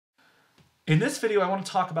In this video, I want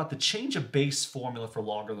to talk about the change of base formula for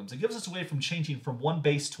logarithms. It gives us a way from changing from one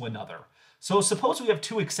base to another. So suppose we have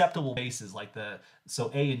two acceptable bases like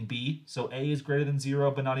so A and B. So A is greater than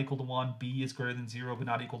 0 but not equal to 1. B is greater than 0 but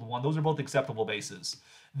not equal to 1. Those are both acceptable bases.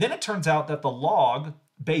 Then it turns out that the log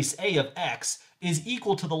base A of x is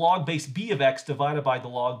equal to the log base B of x divided by the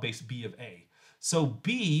log base B of A. So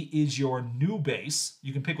B is your new base.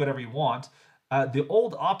 You can pick whatever you want. The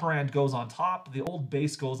old operand goes on top, the old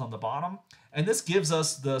base goes on the bottom, and this gives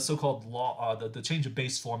us the so-called the change of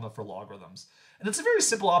base formula for logarithms. And it's a very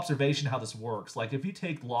simple observation how this works. Like if you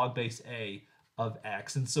take log base A of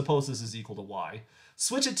x, and suppose this is equal to y,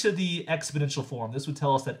 switch it to the exponential form. This would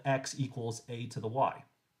tell us that x equals a to the y.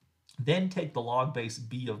 Then take the log base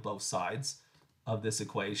b of both sides of this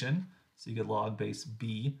equation. So you get log base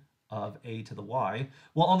b of a to the y.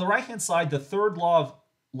 Well, on the right-hand side, the third law of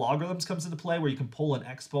logarithms comes into play where you can pull an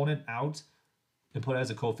exponent out and put it as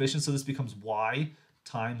a coefficient. So this becomes y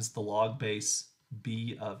times the log base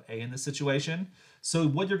b of a in this situation. So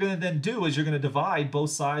what you're going to then do is you're going to divide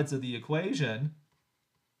both sides of the equation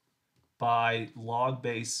by log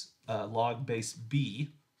base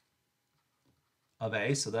b of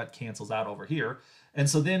a. So that cancels out over here. And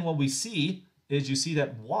so then what we see is you see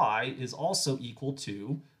that y is also equal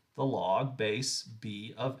to the log base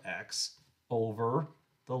b of x over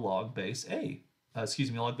the log base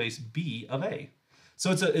log base b of a.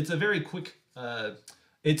 So it's a very quick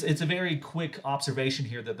it's a very quick observation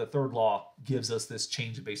here that the third law gives us this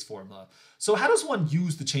change of base formula. So how does one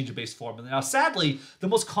use the change of base formula? Now, sadly, the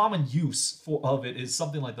most common use of it is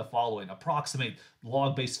something like the following: approximate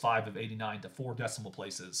log base 5 of 89 to 4 decimal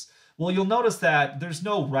places. Well, you'll notice that there's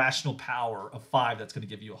no rational power of 5 that's going to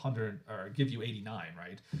give you 100 or give you 89,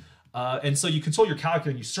 right? And so you console your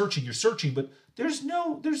calculator and you're searching, but there's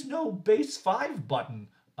no base 5 button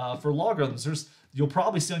for logarithms. You'll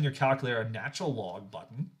probably see on your calculator a natural log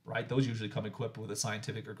button, right? Those usually come equipped with a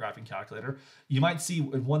scientific or graphing calculator. You might see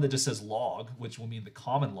one that just says log, which will mean the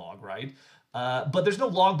common log, right? But there's no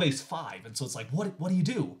log base 5, and so it's like, what do you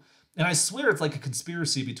do? And I swear it's like a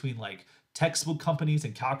conspiracy between like textbook companies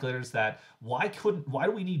and calculators that why do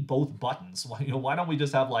we need both buttons? Why don't we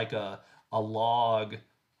just have like a log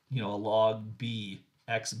b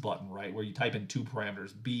x button, right, where you type in two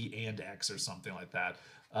parameters, b and x or something like that.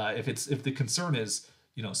 If the concern is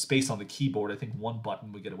space on the keyboard, I think one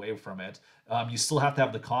button would get away from it. You still have to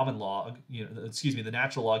have the common log, the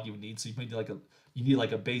natural log you would need. So you need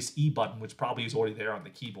like a base e button, which probably is already there on the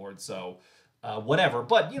keyboard. So whatever.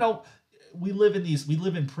 But we live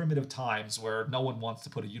in primitive times where no one wants to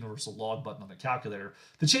put a universal log button on the calculator.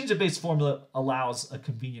 The change of base formula allows a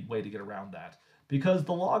convenient way to get around that. Because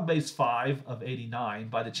the log base 5 of 89,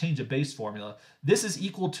 by the change of base formula, this is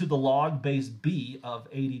equal to the log base b of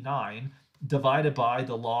 89 divided by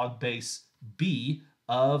the log base b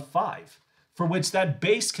of 5, for which that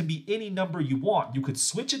base can be any number you want. You could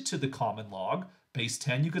switch it to the common log, base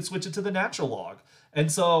 10. You could switch it to the natural log.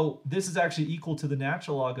 And so this is actually equal to the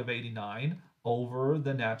natural log of 89 over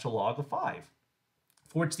the natural log of 5,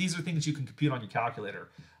 for which these are things you can compute on your calculator.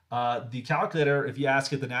 The calculator, if you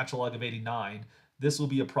ask it the natural log of 89, this will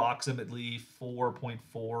be approximately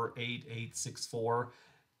 4.48864.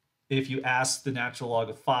 If you ask the natural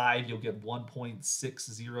log of 5, you'll get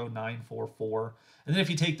 1.60944. And then if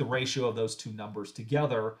you take the ratio of those two numbers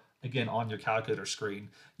together, again on your calculator screen,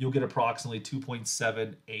 you'll get approximately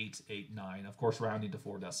 2.7889. Of course, rounding to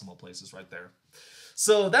 4 decimal places right there.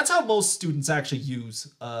 So that's how most students actually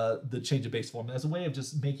use the change of base formula as a way of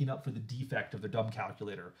just making up for the defect of their dumb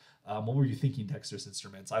calculator. What were you thinking, Texas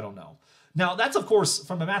Instruments? I don't know. Now, that's, of course,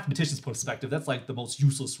 from a mathematician's perspective, that's like the most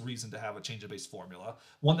useless reason to have a change of base formula,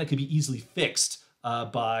 one that can be easily fixed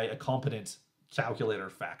by a competent calculator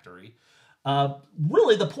factory.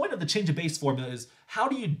 Really, the point of the change of base formula is how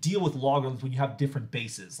do you deal with logarithms when you have different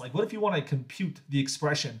bases? Like, what if you want to compute the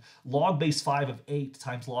expression log base 5 of 8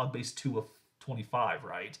 times log base 2 of 25,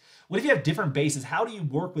 right? What if you have different bases? How do you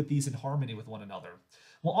work with these in harmony with one another?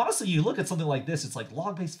 Well, honestly, you look at something like this, it's like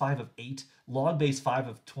log base 5 of 8, log base 5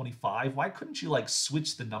 of 25. Why couldn't you like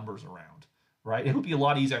switch the numbers around, right? It would be a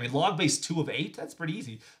lot easier. I mean, log base 2 of 8, that's pretty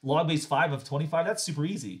easy. Log base 5 of 25, that's super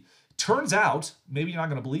easy. Turns out, maybe you're not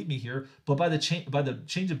going to believe me here, but by the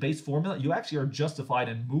change of base formula, you actually are justified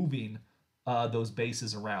in moving those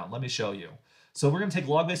bases around. Let me show you. So we're going to take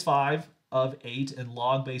log base 5 of 8 and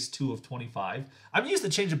log base 2 of 25. I'm going to use the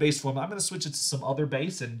change of base formula. I'm going to switch it to some other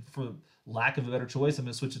base, and for lack of a better choice, I'm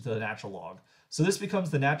going to switch it to the natural log. So this becomes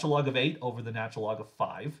the natural log of 8 over the natural log of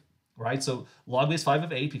 5, right? So log base 5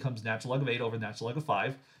 of 8 becomes natural log of 8 over the natural log of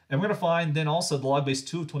 5. And we're going to find then also the log base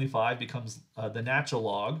 2 of 25 becomes the natural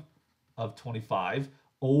log of 25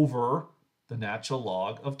 over the natural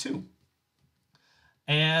log of 2.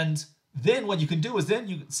 And then what you can do is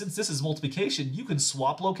since this is multiplication, you can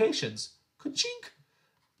swap locations. Ka-chink!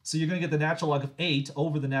 So you're going to get the natural log of 8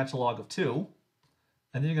 over the natural log of 2.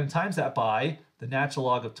 And then you're going to times that by the natural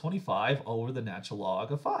log of 25 over the natural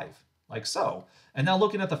log of 5, like so. And now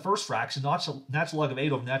looking at the first fraction, natural log of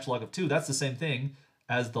 8 over natural log of 2, that's the same thing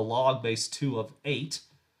as the log base 2 of 8.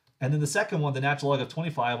 And then the second one, the natural log of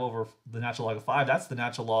 25 over the natural log of 5, that's the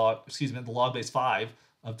the log base 5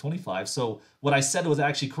 of 25. So what I said was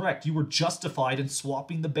actually correct. You were justified in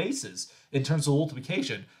swapping the bases in terms of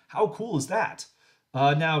multiplication. How cool is that?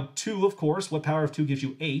 Now, 2, of course, what power of 2 gives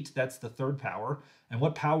you 8? That's the third power. And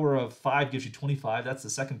what power of 5 gives you 25? That's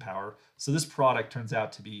the second power. So this product turns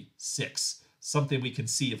out to be 6. Something we can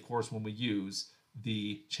see, of course, when we use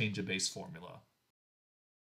the change of base formula.